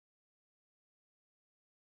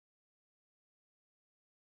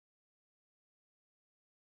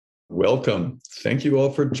Welcome. Thank you all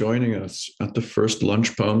for joining us at the first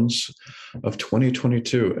Lunch Poems of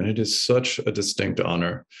 2022. And it is such a distinct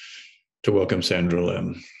honor to welcome Sandra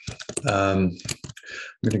Lim. I'm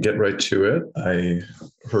going to get right to it.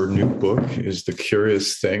 Her new book is The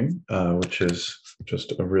Curious Thing, which is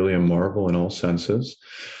just really a marvel in all senses.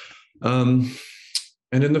 And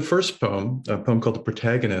in the first poem, a poem called The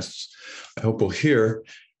Protagonists, I hope we'll hear,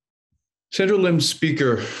 Sandra Lim's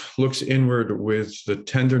speaker looks inward with the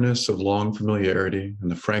tenderness of long familiarity and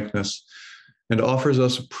the frankness, and offers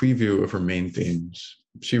us a preview of her main themes.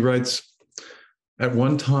 She writes, "At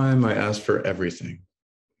one time, I asked for everything."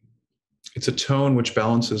 It's a tone which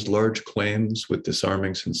balances large claims with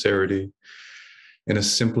disarming sincerity in a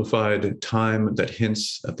simplified time that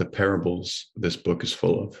hints at the parables this book is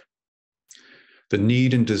full of. The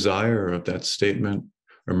need and desire of that statement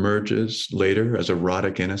emerges later as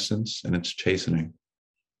erotic innocence and its chastening.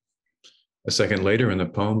 A second later in the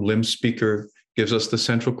poem, Lim's speaker gives us the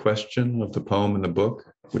central question of the poem and the book,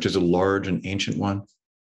 which is a large and ancient one.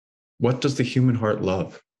 What does the human heart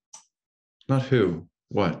love? Not who,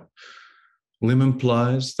 what. Lim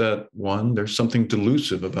implies that, one, there's something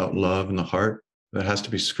delusive about love in the heart that has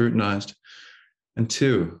to be scrutinized, and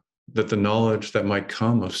two, that the knowledge that might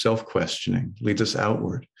come of self-questioning leads us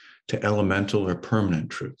outward to elemental or permanent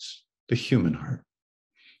truths, the human heart.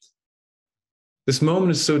 This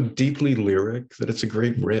moment is so deeply lyric that it's a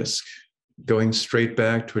great risk, going straight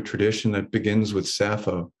back to a tradition that begins with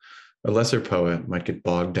Sappho. A lesser poet might get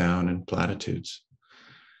bogged down in platitudes.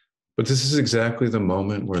 But this is exactly the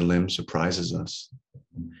moment where Lim surprises us.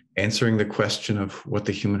 Answering the question of what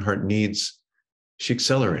the human heart needs, she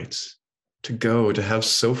accelerates to have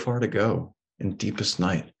so far to go in deepest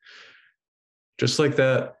night. Just like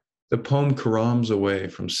that, the poem caroms away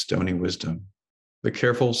from stony wisdom. The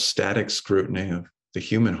careful static scrutiny of the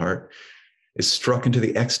human heart is struck into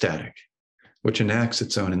the ecstatic, which enacts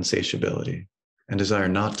its own insatiability and desire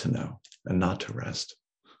not to know and not to rest.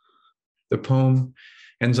 The poem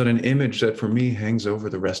ends on an image that for me hangs over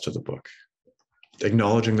the rest of the book,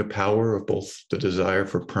 acknowledging the power of both the desire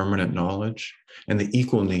for permanent knowledge and the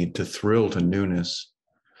equal need to thrill to newness.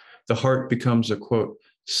 The heart becomes a, quote,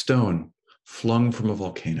 stone flung from a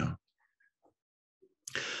volcano.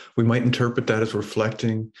 We might interpret that as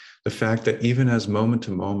reflecting the fact that even as moment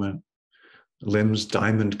to moment, Lim's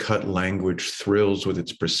diamond-cut language thrills with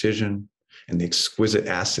its precision and the exquisite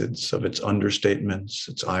acids of its understatements,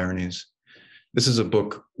 its ironies. This is a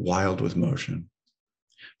book wild with motion.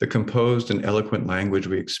 The composed and eloquent language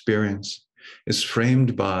we experience is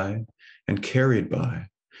framed by and carried by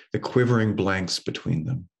the quivering blanks between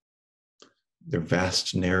them. Their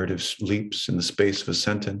vast narrative leaps in the space of a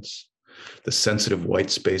sentence, the sensitive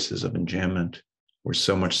white spaces of enjambment where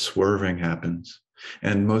so much swerving happens,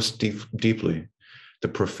 and most deeply, the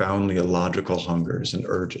profoundly illogical hungers and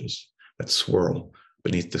urges that swirl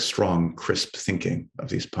beneath the strong, crisp thinking of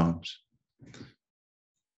these poems.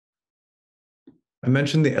 I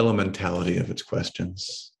mentioned the elementality of its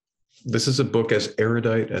questions. This is a book as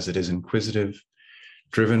erudite as it is inquisitive,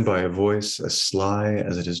 driven by a voice as sly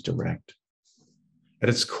as it is direct. At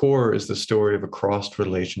its core is the story of a crossed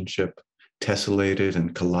relationship, tessellated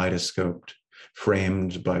and kaleidoscoped,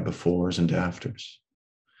 framed by befores and afters.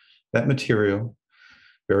 That material,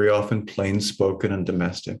 very often plain-spoken and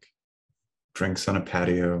domestic, drinks on a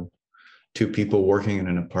patio, two people working in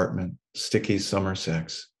an apartment, sticky summer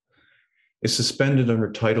sex, is suspended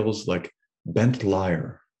under titles like Bent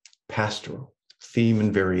Lyre, Pastoral, Theme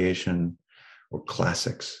and Variation, or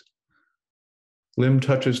Classics. Lim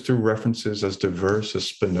touches through references as diverse as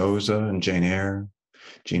Spinoza and Jane Eyre,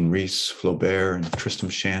 Jean Rhys, Flaubert, and Tristram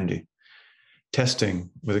Shandy, testing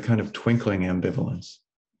with a kind of twinkling ambivalence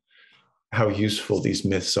how useful these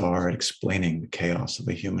myths are at explaining the chaos of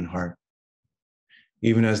the human heart.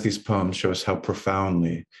 Even as these poems show us how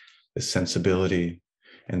profoundly the sensibility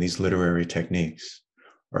and these literary techniques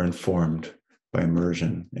are informed by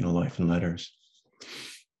immersion in a life and letters.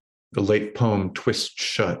 The late poem twists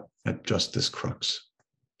shut at just this crux.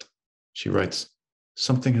 She writes,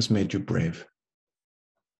 "Something has made you brave.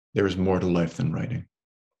 There is more to life than writing."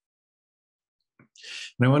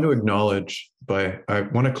 And I want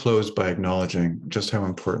to close by acknowledging just how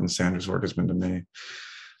important Sandra's work has been to me.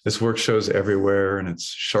 This work shows everywhere in its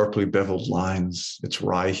sharply beveled lines, its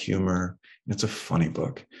wry humor, and it's a funny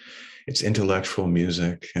book. Its intellectual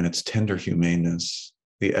music and its tender humaneness,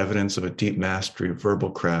 the evidence of a deep mastery of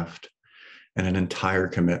verbal craft and an entire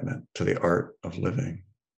commitment to the art of living.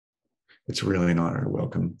 It's really an honor to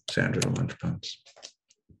welcome Sandra to Lunch Poems.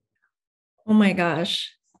 Oh my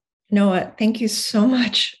gosh. Noah, thank you so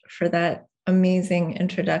much for that amazing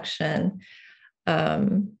introduction.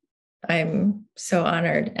 I'm so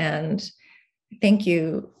honored. And thank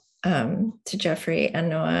you to Jeffrey and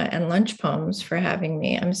Noah and Lunch Poems for having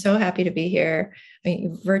me. I'm so happy to be here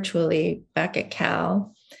virtually back at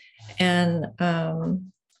Cal. And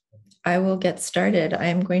I will get started. I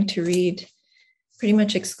am going to read pretty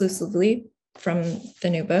much exclusively from the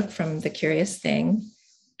new book, from The Curious Thing.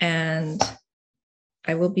 And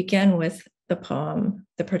I will begin with the poem,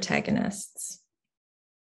 The Protagonists.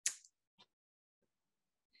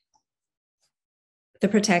 The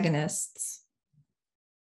Protagonists.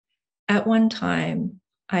 At one time,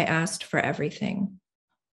 I asked for everything.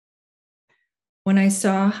 When I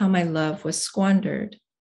saw how my love was squandered,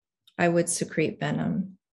 I would secrete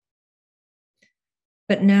venom.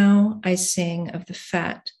 But now I sing of the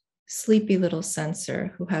fat, sleepy little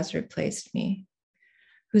censor who has replaced me,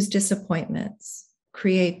 whose disappointments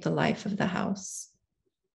create the life of the house.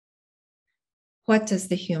 What does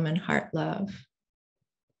the human heart love?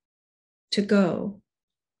 To go,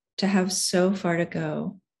 to have so far to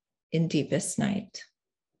go in deepest night.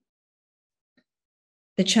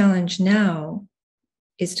 The challenge now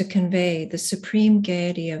is to convey the supreme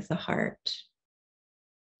gaiety of the heart.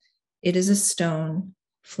 It is a stone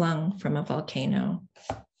flung from a volcano.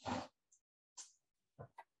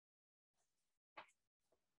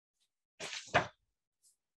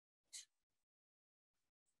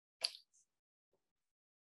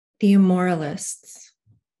 The Immoralists.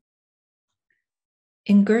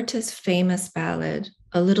 In Goethe's famous ballad,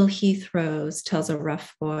 A Little Heath Rose tells a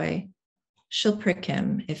rough boy, she'll prick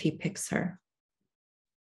him if he picks her.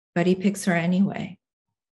 But he picks her anyway.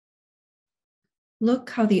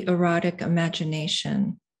 Look how the erotic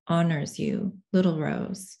imagination honors you, little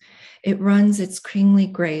rose. It runs its kingly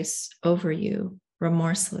grace over you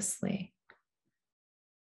remorselessly.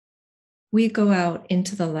 We go out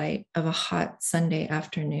into the light of a hot Sunday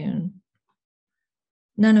afternoon.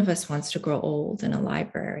 None of us wants to grow old in a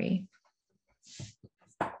library.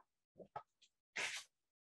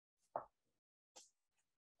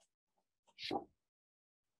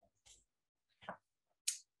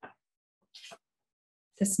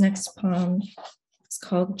 This next poem is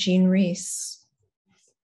called Jean Rhys.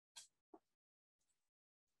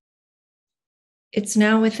 It's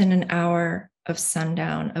now within an hour of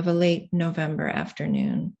sundown of a late November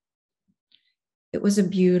afternoon. It was a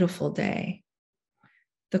beautiful day.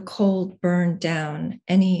 The cold burned down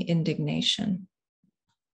any indignation.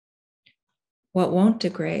 What won't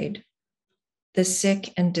degrade? The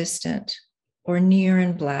sick and distant, or near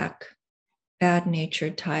and black,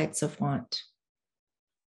 bad-natured tides of want.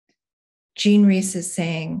 Jean Rhys is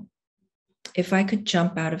saying, if I could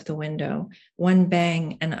jump out of the window, one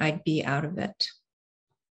bang and I'd be out of it.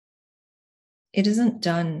 It isn't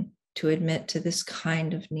done to admit to this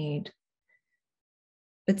kind of need,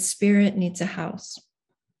 but spirit needs a house,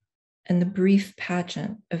 and the brief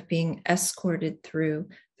pageant of being escorted through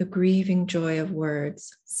the grieving joy of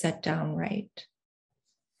words set down right.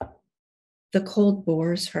 The cold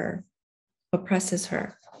bores her, oppresses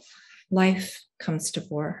her. Life comes to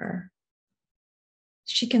bore her.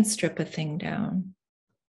 She can strip a thing down.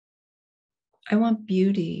 I want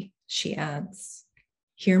beauty, she adds.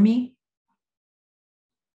 Hear me?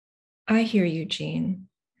 I hear you, Jean.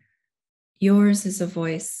 Yours is a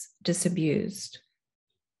voice disabused,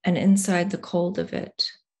 and inside the cold of it,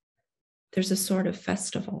 there's a sort of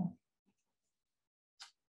festival.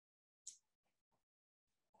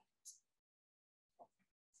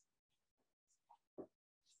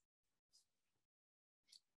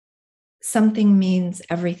 Something means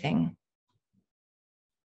everything.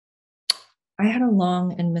 I had a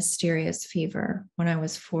long and mysterious fever when I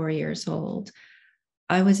was 4 years old.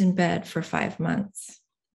 I was in bed for 5 months.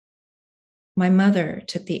 My mother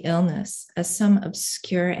took the illness as some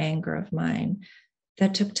obscure anger of mine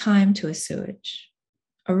that took time to assuage,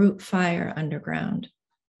 a root fire underground.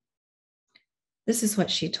 This is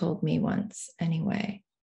what she told me once, anyway.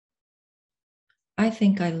 I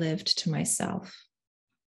think I lived to myself.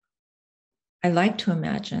 I like to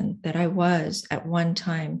imagine that I was at one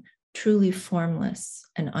time truly formless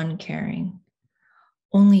and uncaring,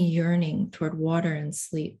 only yearning toward water and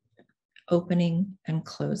sleep, opening and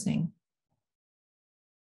closing.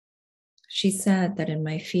 She said that in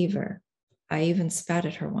my fever, I even spat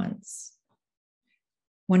at her once.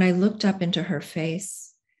 When I looked up into her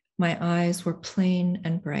face, my eyes were plain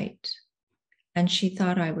and bright, and she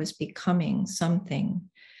thought I was becoming something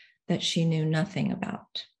that she knew nothing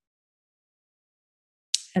about.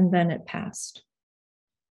 And then it passed.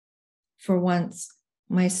 For once,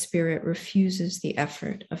 my spirit refuses the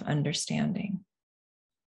effort of understanding.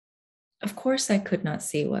 Of course, I could not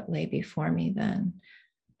see what lay before me then.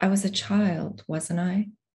 I was a child, wasn't I?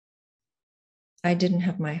 I didn't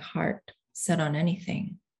have my heart set on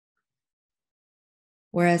anything.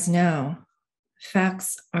 Whereas now,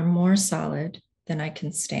 facts are more solid than I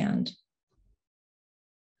can stand.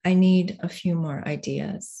 I need a few more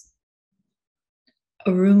ideas.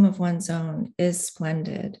 A room of one's own is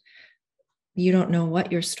splendid. You don't know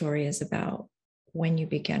what your story is about when you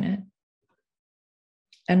begin it.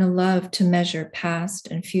 And a love to measure past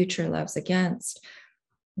and future loves against,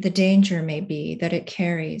 the danger may be that it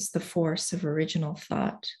carries the force of original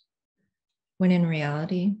thought, when in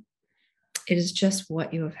reality, it is just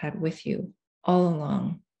what you have had with you all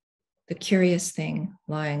along, the curious thing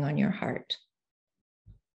lying on your heart.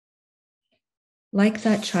 Like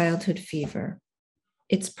that childhood fever,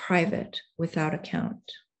 it's private without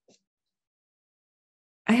account.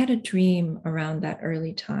 I had a dream around that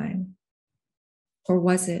early time. Or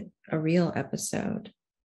was it a real episode?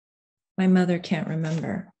 My mother can't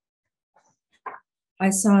remember.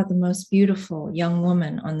 I saw the most beautiful young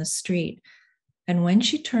woman on the street, and when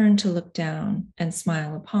she turned to look down and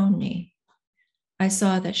smile upon me, I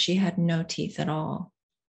saw that she had no teeth at all.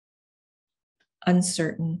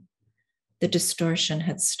 Uncertain, the distortion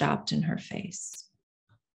had stopped in her face.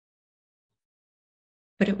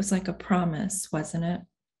 But it was like a promise, wasn't it?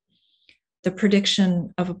 The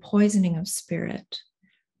prediction of a poisoning of spirit,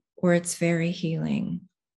 or its very healing.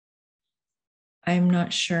 I am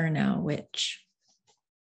not sure now which.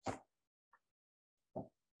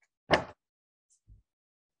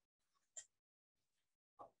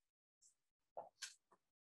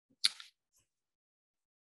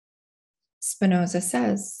 Spinoza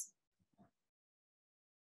says,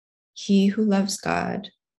 he who loves God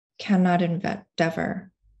cannot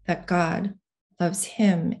endeavor that God loves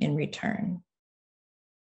him in return.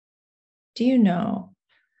 Do you know,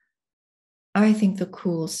 I think the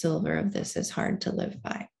cool silver of this is hard to live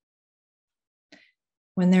by.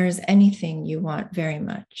 When there is anything you want very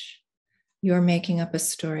much, you are making up a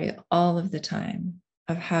story all of the time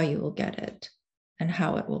of how you will get it and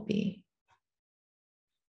how it will be.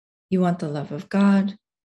 You want the love of God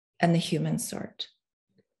and the human sort,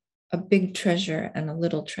 a big treasure and a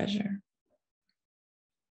little treasure.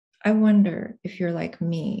 I wonder if you're like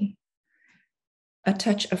me, a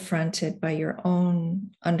touch affronted by your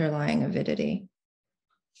own underlying avidity.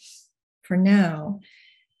 For now,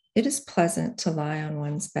 it is pleasant to lie on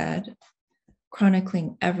one's bed,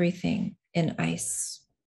 chronicling everything in ice.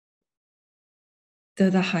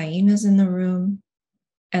 Though the hyenas in the room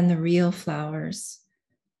and the real flowers,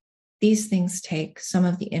 these things take some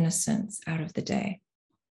of the innocence out of the day.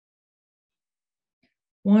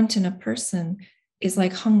 Want in a person is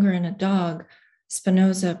like hunger in a dog,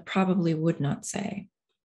 Spinoza probably would not say.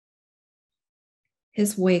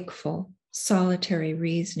 His wakeful, solitary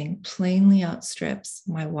reasoning plainly outstrips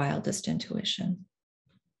my wildest intuition.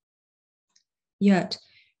 Yet,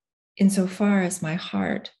 insofar as my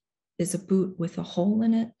heart is a boot with a hole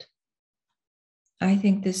in it, I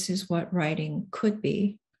think this is what writing could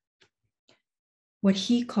be. What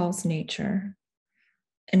he calls nature,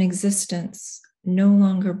 an existence no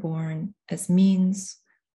longer born as means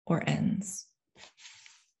or ends.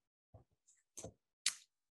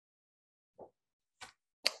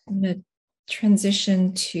 I'm going to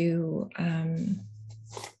transition to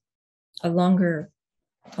a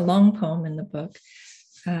long poem in the book,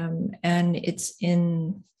 and it's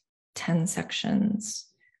in 10 sections,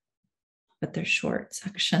 but they're short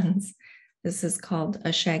sections. This is called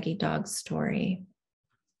A Shaggy Dog Story.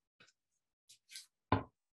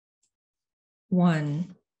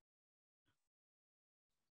 1.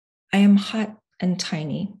 I am hot and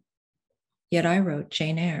tiny, yet I wrote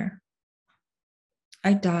Jane Eyre.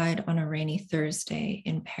 I died on a rainy Thursday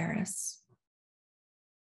in Paris.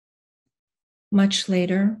 Much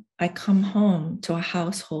later, I come home to a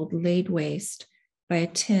household laid waste by a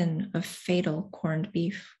tin of fatal corned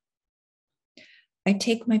beef. I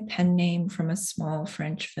take my pen name from a small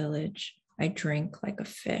French village. I drink like a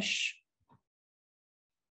fish.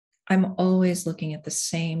 I'm always looking at the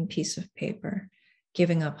same piece of paper,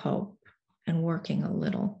 giving up hope and working a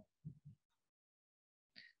little.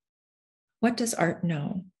 What does art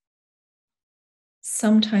know?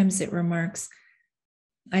 Sometimes it remarks,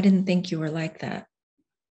 I didn't think you were like that.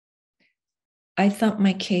 I thump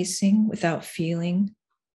my casing without feeling,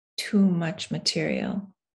 too much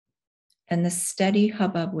material, and the steady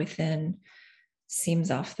hubbub within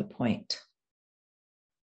seems off the point.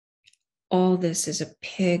 All this is a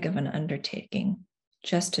pig of an undertaking,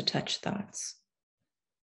 just to touch thoughts.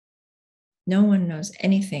 No one knows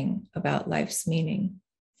anything about life's meaning.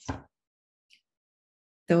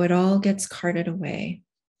 Though it all gets carted away,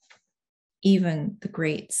 even the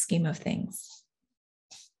great scheme of things.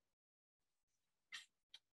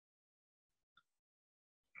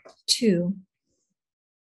 2,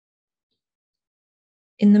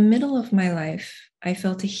 in the middle of my life, I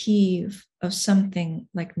felt a heave of something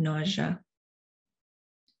like nausea.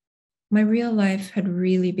 My real life had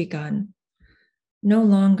really begun, no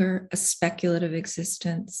longer a speculative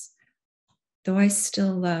existence, though I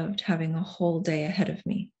still loved having a whole day ahead of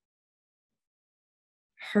me.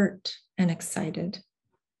 Hurt and excited,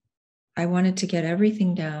 I wanted to get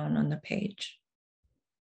everything down on the page.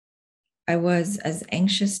 I was as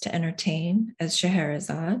anxious to entertain as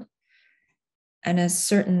Scheherazade, and as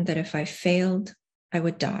certain that if I failed, I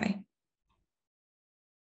would die.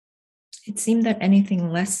 It seemed that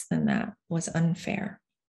anything less than that was unfair.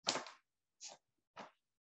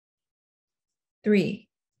 3,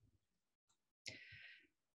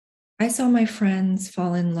 I saw my friends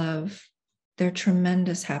fall in love, their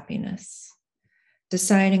tremendous happiness,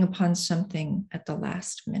 deciding upon something at the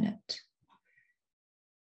last minute.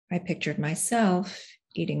 I pictured myself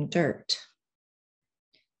eating dirt.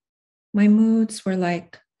 My moods were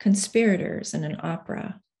like conspirators in an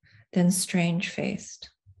opera, then strange-faced,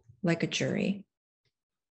 like a jury.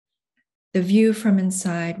 The view from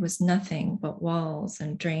inside was nothing but walls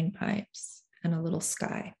and drain pipes and a little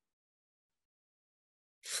sky.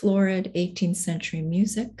 Florid 18th century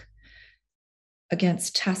music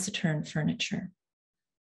against taciturn furniture.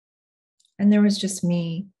 And there was just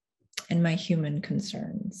me and my human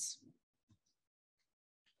concerns.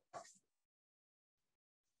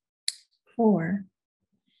 4,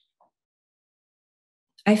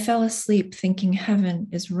 I fell asleep thinking heaven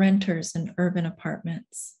is renters in urban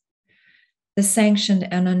apartments, the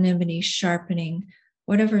sanctioned anonymity sharpening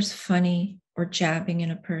whatever's funny or jabbing in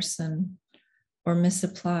a person, or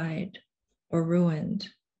misapplied or ruined.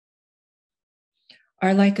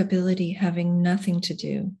 Our likability having nothing to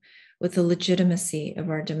do with the legitimacy of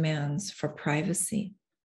our demands for privacy.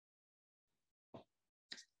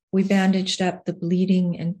 We bandaged up the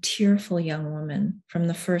bleeding and tearful young woman from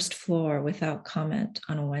the first floor without comment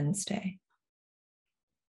on a Wednesday.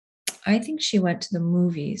 I think she went to the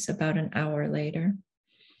movies about an hour later,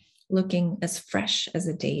 looking as fresh as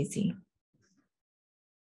a daisy.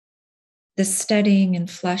 The steadying and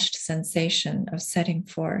flushed sensation of setting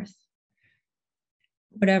forth,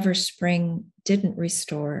 whatever spring didn't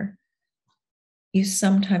restore, you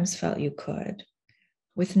sometimes felt you could,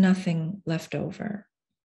 with nothing left over.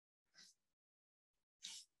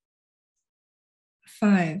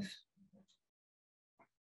 5,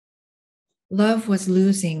 love was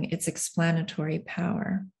losing its explanatory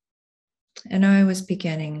power, and I was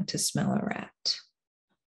beginning to smell a rat.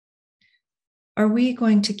 Are we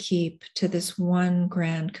going to keep to this one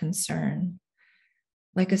grand concern,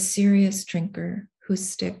 like a serious drinker who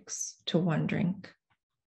sticks to one drink?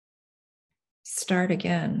 Start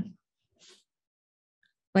again.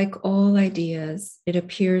 Like all ideas, it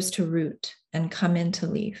appears to root and come into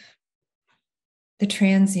leaf. The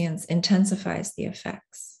transience intensifies the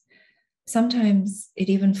effects. Sometimes it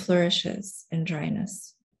even flourishes in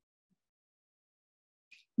dryness.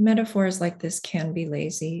 Metaphors like this can be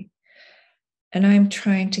lazy, and I'm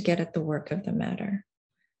trying to get at the work of the matter,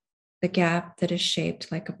 the gap that is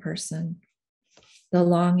shaped like a person, the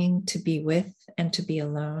longing to be with and to be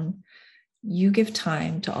alone. You give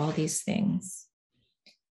time to all these things.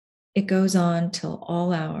 It goes on till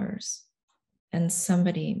all hours, and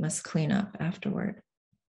somebody must clean up afterward.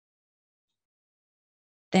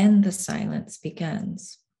 Then the silence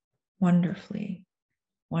begins, wonderfully,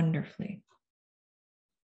 wonderfully.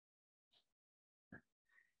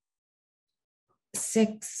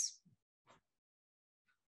 6,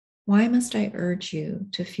 why must I urge you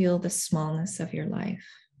to feel the smallness of your life?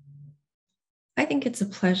 I think it's a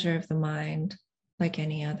pleasure of the mind, like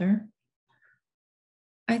any other.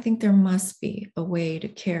 I think there must be a way to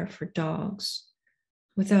care for dogs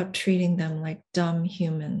without treating them like dumb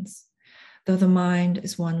humans, though the mind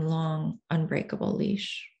is one long, unbreakable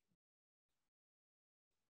leash.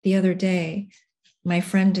 The other day, my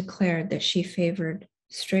friend declared that she favored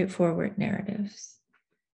straightforward narratives,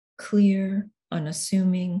 clear,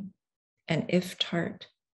 unassuming, and if tart,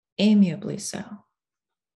 amiably so.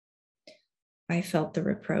 I felt the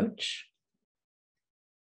reproach.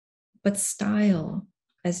 But style,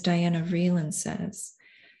 as Diana Vreeland says,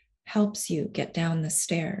 helps you get down the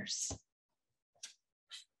stairs.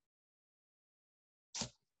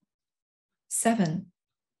 7,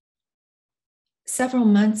 several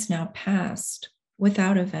months now passed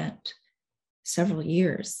without event, several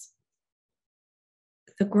years.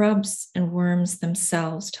 The grubs and worms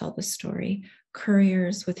themselves tell the story,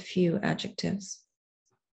 couriers with few adjectives.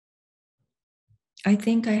 I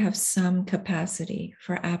think I have some capacity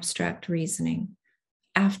for abstract reasoning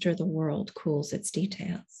after the world cools its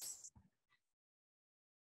details.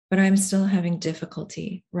 but I'm still having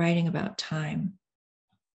difficulty writing about time.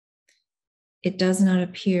 It does not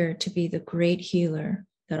appear to be the great healer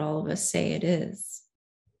that all of us say it is.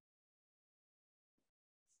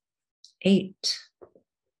 8.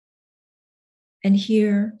 And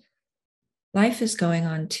here, life is going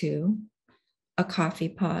on too. A coffee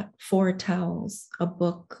pot, 4 towels, a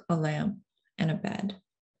book, a lamp, and a bed.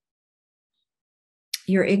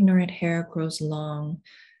 Your ignorant hair grows long.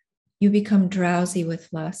 You become drowsy with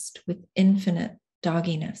lust, with infinite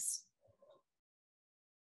dogginess.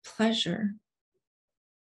 Pleasure,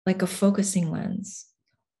 like a focusing lens.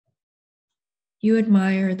 You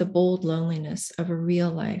admire the bold loneliness of a real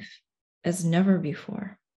life as never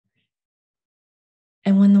before.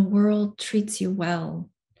 And when the world treats you well,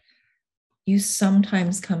 you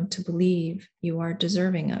sometimes come to believe you are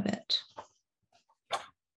deserving of it.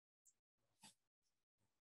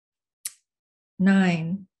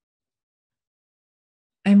 9.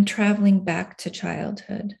 I'm traveling back to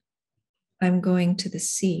childhood. I'm going to the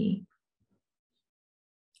sea.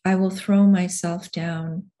 I will throw myself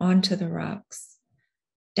down onto the rocks,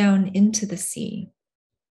 down into the sea,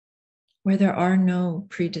 where there are no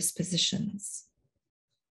predispositions.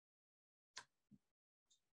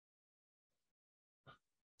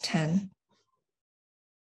 10.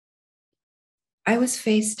 I was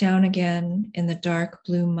face down again in the dark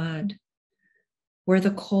blue mud, where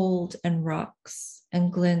the cold and rocks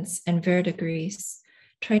and glints and verdigris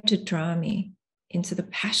tried to draw me into the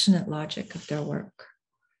passionate logic of their work.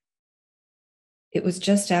 It was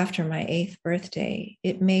just after my 8th birthday.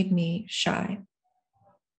 It made me shy.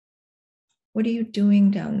 What are you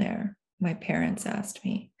doing down there? My parents asked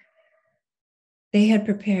me. They had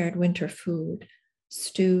prepared winter food,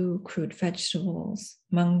 stew, crude vegetables,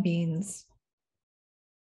 mung beans,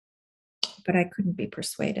 but I couldn't be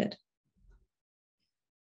persuaded.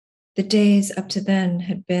 The days up to then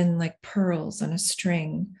had been like pearls on a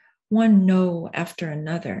string, one no after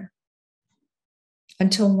another,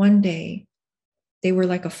 until one day they were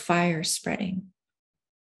like a fire spreading,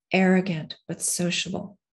 arrogant but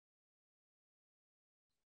sociable.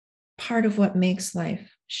 Part of what makes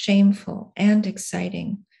life shameful and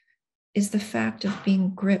exciting is the fact of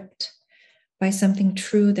being gripped by something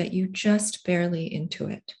true that you just barely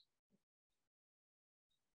intuit.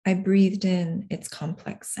 I breathed in its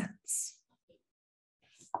complex sense.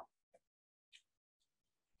 All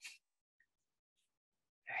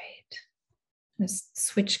right, let's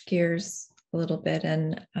switch gears a little bit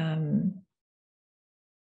and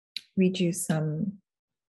read you some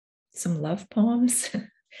love poems.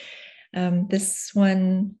 This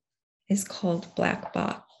one is called Black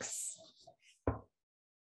Box.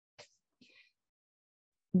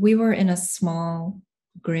 We were in a small,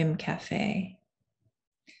 grim cafe.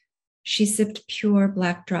 She sipped pure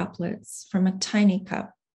black droplets from a tiny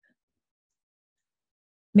cup.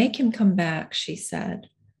 Make him come back, she said,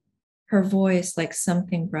 her voice like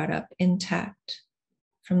something brought up intact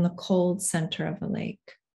from the cold center of a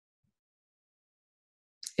lake.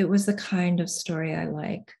 It was the kind of story I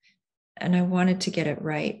like, and I wanted to get it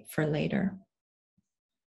right for later.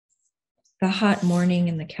 The hot morning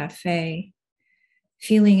in the cafe,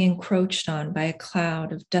 feeling encroached on by a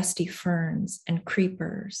cloud of dusty ferns and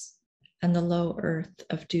creepers and the low earth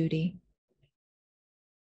of duty.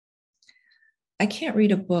 I can't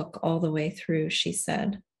read a book all the way through, she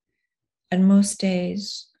said, and most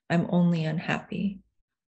days I'm only unhappy.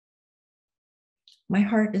 My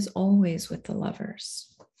heart is always with the lovers.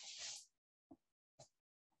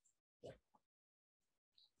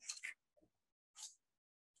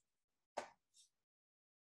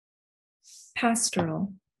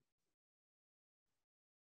 Pastoral.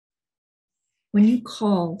 When you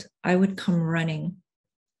called, I would come running,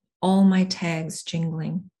 all my tags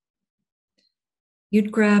jingling. You'd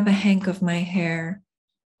grab a hank of my hair,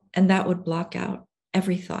 and that would block out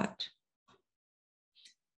every thought.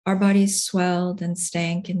 Our bodies swelled and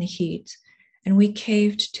stank in the heat, and we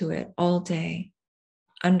caved to it all day,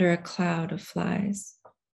 under a cloud of flies.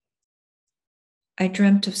 I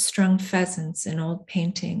dreamt of strung pheasants in old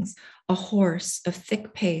paintings, a horse of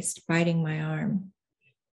thick paste biting my arm.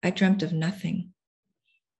 I dreamt of nothing.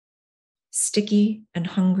 Sticky and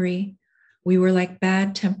hungry, we were like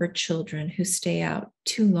bad-tempered children who stay out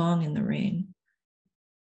too long in the rain.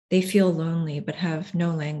 They feel lonely but have no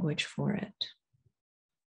language for it.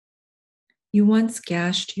 You once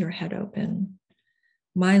gashed your head open.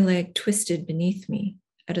 My leg twisted beneath me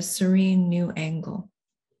at a serene new angle.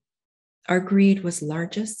 Our greed was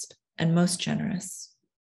largest and most generous.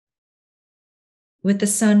 With the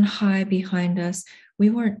sun high behind us, we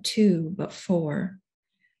weren't 2, but 4.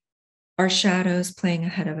 our shadows playing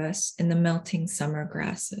ahead of us in the melting summer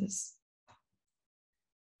grasses.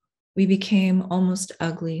 We became almost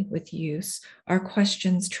ugly with use, our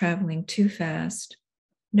questions traveling too fast,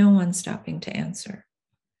 no one stopping to answer.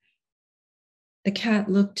 The cat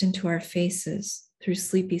looked into our faces through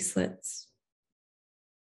sleepy slits.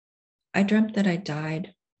 I dreamt that I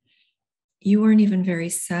died. You weren't even very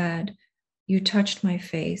sad. You touched my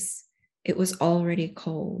face. It was already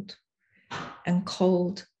cold, and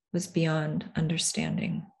cold was beyond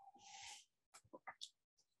understanding.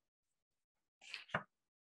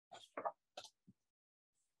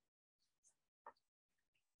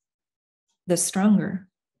 The stronger.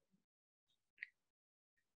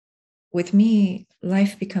 With me,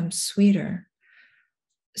 life becomes sweeter,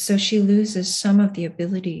 so she loses some of the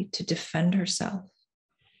ability to defend herself.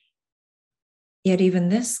 Yet even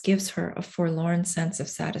this gives her a forlorn sense of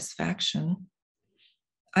satisfaction.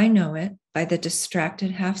 I know it by the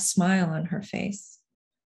distracted half smile on her face.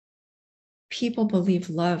 People believe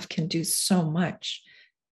love can do so much,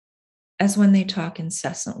 as when they talk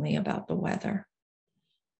incessantly about the weather.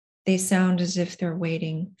 They sound as if they're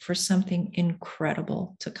waiting for something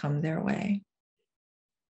incredible to come their way.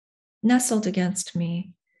 Nestled against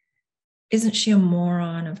me, isn't she a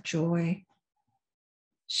moron of joy?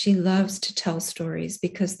 She loves to tell stories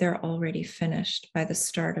because they're already finished by the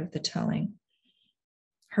start of the telling.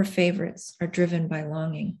 Her favorites are driven by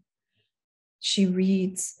longing. She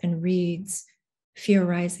reads and reads, fear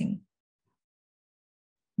rising.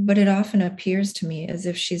 But it often appears to me as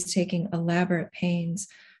if she's taking elaborate pains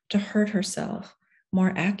to hurt herself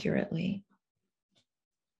more accurately.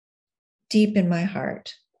 Deep in my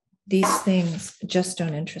heart, these things just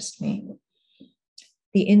don't interest me.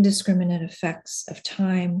 The indiscriminate effects of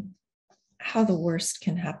time, how the worst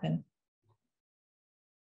can happen.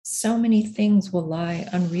 So many things will lie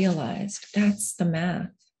unrealized. That's the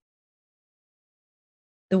math.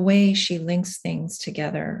 The way she links things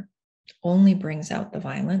together only brings out the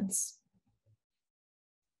violence.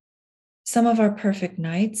 Some of our perfect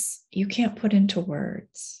nights you can't put into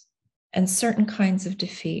words, and certain kinds of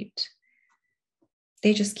defeat,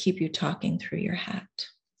 they just keep you talking through your hat.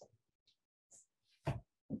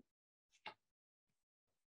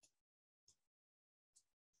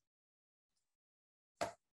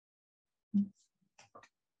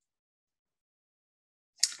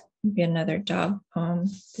 Maybe another dog poem.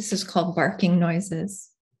 This is called Barking Noises.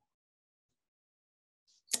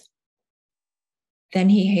 Then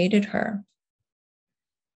he hated her.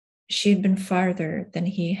 She'd been farther than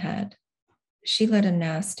he had. She led a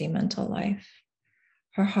nasty mental life.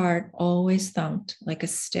 Her heart always thumped like a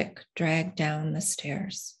stick dragged down the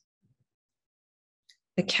stairs.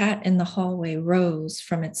 The cat in the hallway rose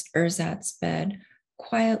from its ersatz bed,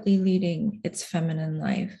 quietly leading its feminine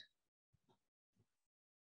life.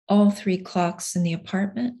 All 3 clocks in the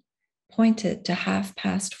apartment pointed to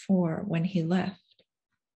 4:30 when he left.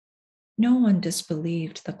 No one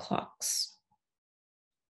disbelieved the clocks.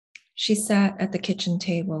 She sat at the kitchen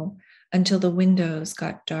table until the windows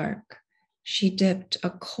got dark. She dipped a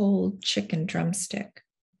cold chicken drumstick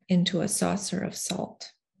into a saucer of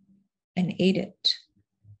salt and ate it.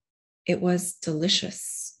 It was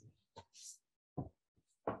delicious.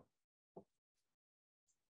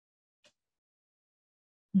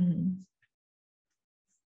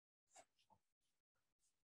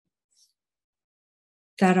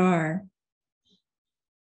 That are.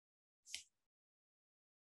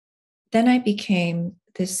 Then I became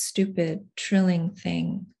this stupid, trilling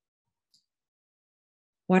thing.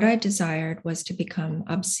 What I desired was to become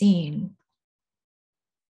obscene.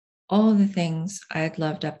 All the things I had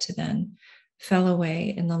loved up to then fell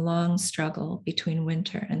away in the long struggle between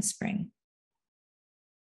winter and spring.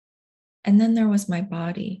 And then there was my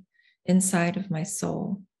body inside of my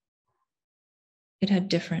soul. It had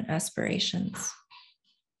different aspirations.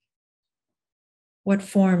 What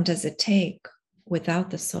form does it take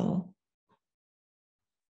without the soul?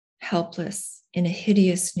 Helpless in a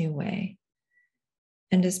hideous new way,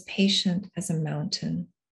 and as patient as a mountain.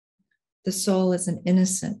 The soul is an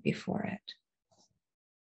innocent before it.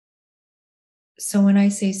 So when I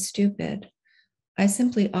say stupid, I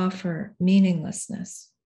simply offer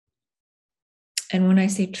meaninglessness. And when I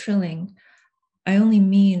say trilling, I only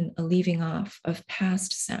mean a leaving off of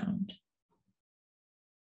past sound.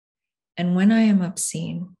 And when I am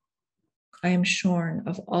obscene, I am shorn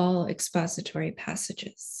of all expository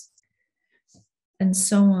passages, and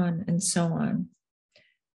so on,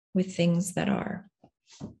 with things that are.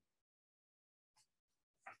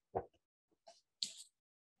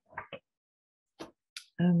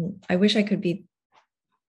 I wish I could be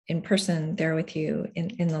in person there with you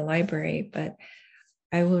in the library, but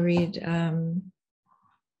I will read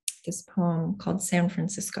this poem called San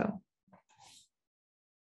Francisco.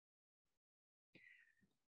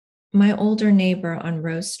 My older neighbor on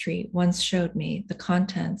Rose Street once showed me the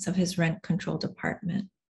contents of his rent-controlled apartment,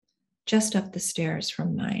 just up the stairs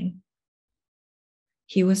from mine.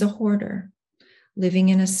 He was a hoarder, living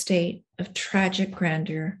in a state of tragic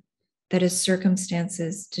grandeur that his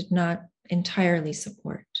circumstances did not entirely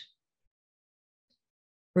support.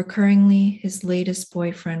 Recurringly, his latest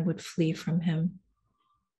boyfriend would flee from him.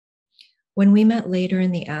 When we met later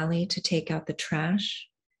in the alley to take out the trash,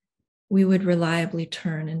 we would reliably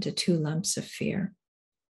turn into two lumps of fear.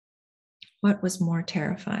 What was more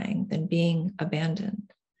terrifying than being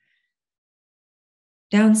abandoned?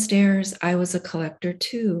 Downstairs, I was a collector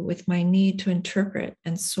too, with my need to interpret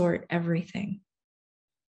and sort everything.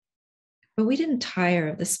 But we didn't tire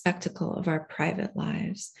of the spectacle of our private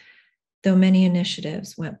lives, though many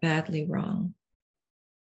initiatives went badly wrong.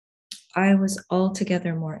 I was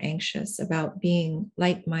altogether more anxious about being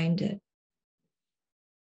light-minded.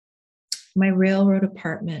 My railroad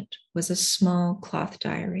apartment was a small cloth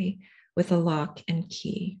diary with a lock and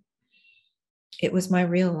key. It was my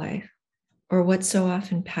real life, or what so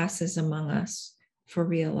often passes among us for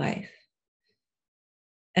real life.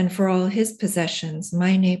 And for all his possessions,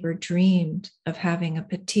 my neighbor dreamed of having a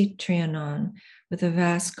petit Trianon with a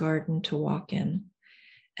vast garden to walk in,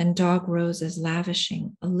 and dog roses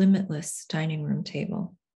lavishing a limitless dining room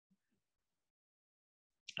table.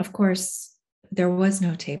 Of course, there was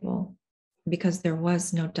no table because there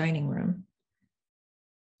was no dining room.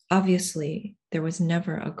 Obviously, there was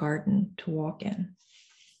never a garden to walk in.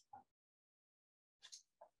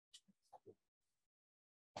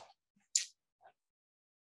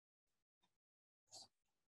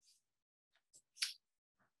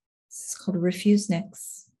 This is called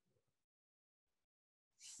Refuseniks.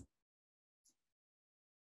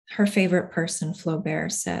 Her favorite person,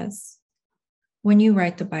 Flaubert, says, when you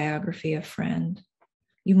write the biography of a friend,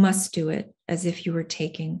 you must do it as if you were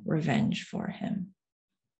taking revenge for him.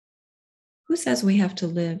 Who says we have to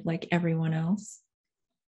live like everyone else?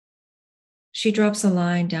 She drops a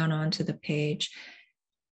line down onto the page.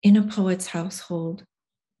 In a poet's household,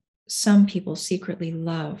 some people secretly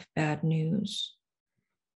love bad news.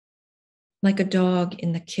 Like a dog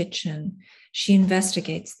in the kitchen, she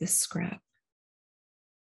investigates this scrap.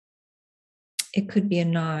 It could be a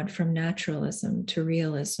nod from naturalism to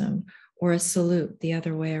realism, or a salute the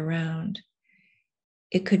other way around.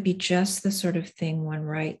 It could be just the sort of thing one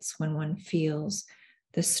writes when one feels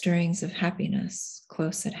the stirrings of happiness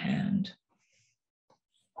close at hand.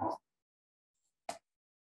 All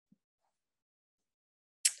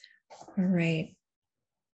right.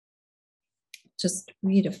 Just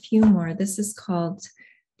read a few more. This is called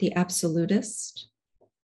The Absolutist.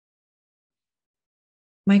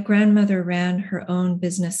 My grandmother ran her own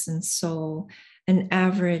business and soul, an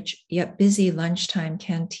average yet busy lunchtime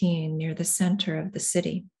canteen near the center of the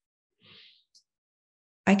city.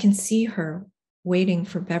 I can see her waiting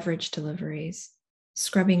for beverage deliveries,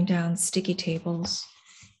 scrubbing down sticky tables,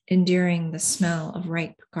 enduring the smell of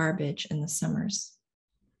ripe garbage in the summers.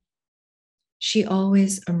 She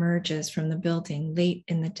always emerges from the building late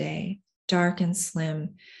in the day, dark and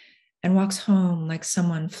slim, and walks home like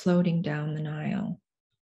someone floating down the Nile.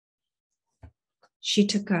 She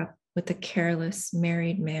took up with a careless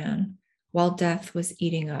married man while death was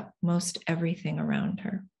eating up most everything around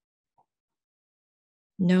her.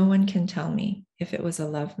 No one can tell me if it was a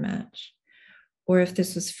love match or if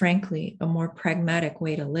this was frankly a more pragmatic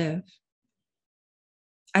way to live.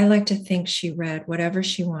 I like to think she read whatever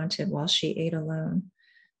she wanted while she ate alone,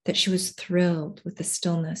 that she was thrilled with the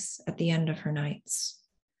stillness at the end of her nights.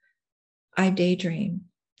 I daydream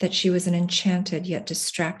that she was an enchanted yet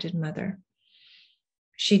distracted mother.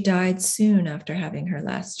 She died soon after having her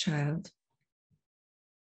last child.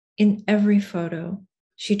 In every photo,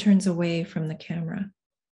 she turns away from the camera.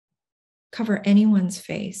 Cover anyone's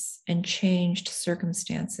face and changed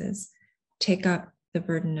circumstances take up the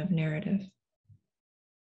burden of narrative.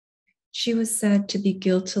 She was said to be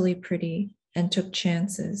guiltily pretty and took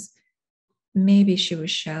chances. Maybe she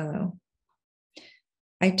was shallow.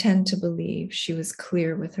 I tend to believe she was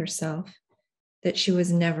clear with herself, that she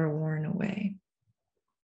was never worn away.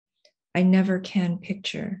 I never can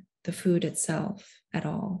picture the food itself at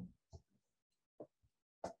all.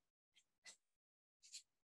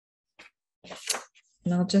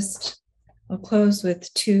 And I'll close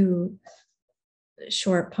with two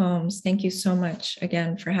short poems. Thank you so much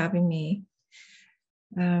again for having me.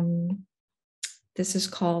 This is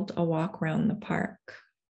called A Walk Round the Park.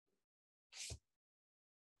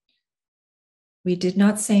 We did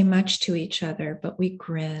not say much to each other, but we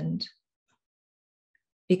grinned.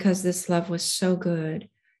 Because this love was so good,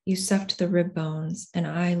 you sucked the rib bones and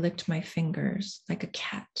I licked my fingers like a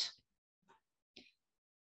cat.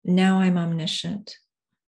 Now I'm omniscient.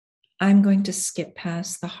 I'm going to skip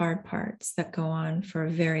past the hard parts that go on for a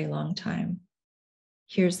very long time.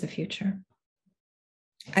 Here's the future.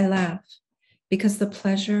 I laugh because the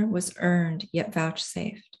pleasure was earned yet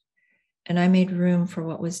vouchsafed, and I made room for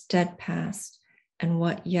what was dead past and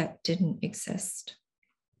what yet didn't exist.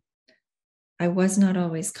 I was not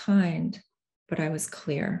always kind, but I was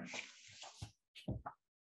clear.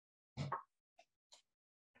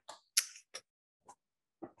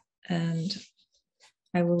 And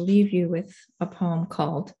I will leave you with a poem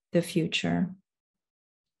called The Future.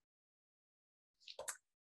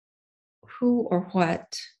 Who or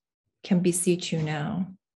what can beseech you now?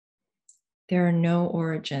 There are no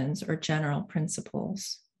origins or general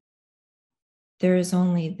principles. There is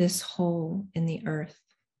only this hole in the earth.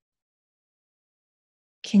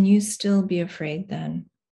 Can you still be afraid then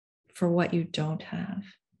for what you don't have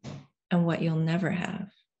and what you'll never have?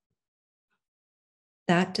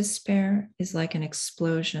 That despair is like an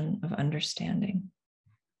explosion of understanding.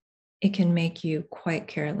 It can make you quite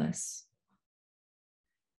careless.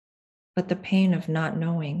 But the pain of not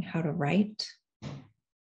knowing how to write,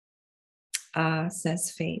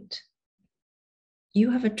 says fate,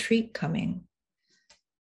 you have a treat coming,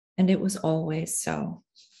 and it was always so.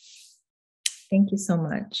 Thank you so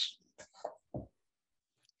much.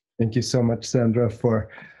 Thank you so much, Sandra, for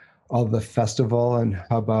all the festival and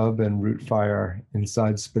hubbub and root fire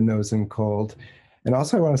inside Spinoza and Cold. And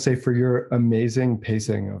also I want to say for your amazing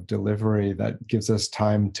pacing of delivery that gives us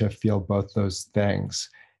time to feel both those things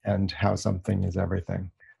and how something is everything.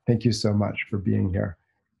 Thank you so much for being here.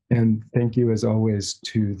 And thank you, as always,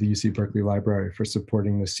 to the UC Berkeley Library for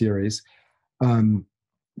supporting the series.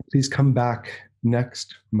 Please come back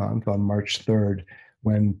next month on March 3rd,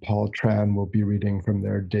 when Paul Tran will be reading from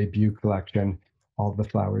their debut collection, All the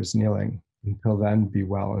Flowers Kneeling. Until then, be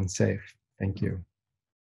well and safe. Thank you.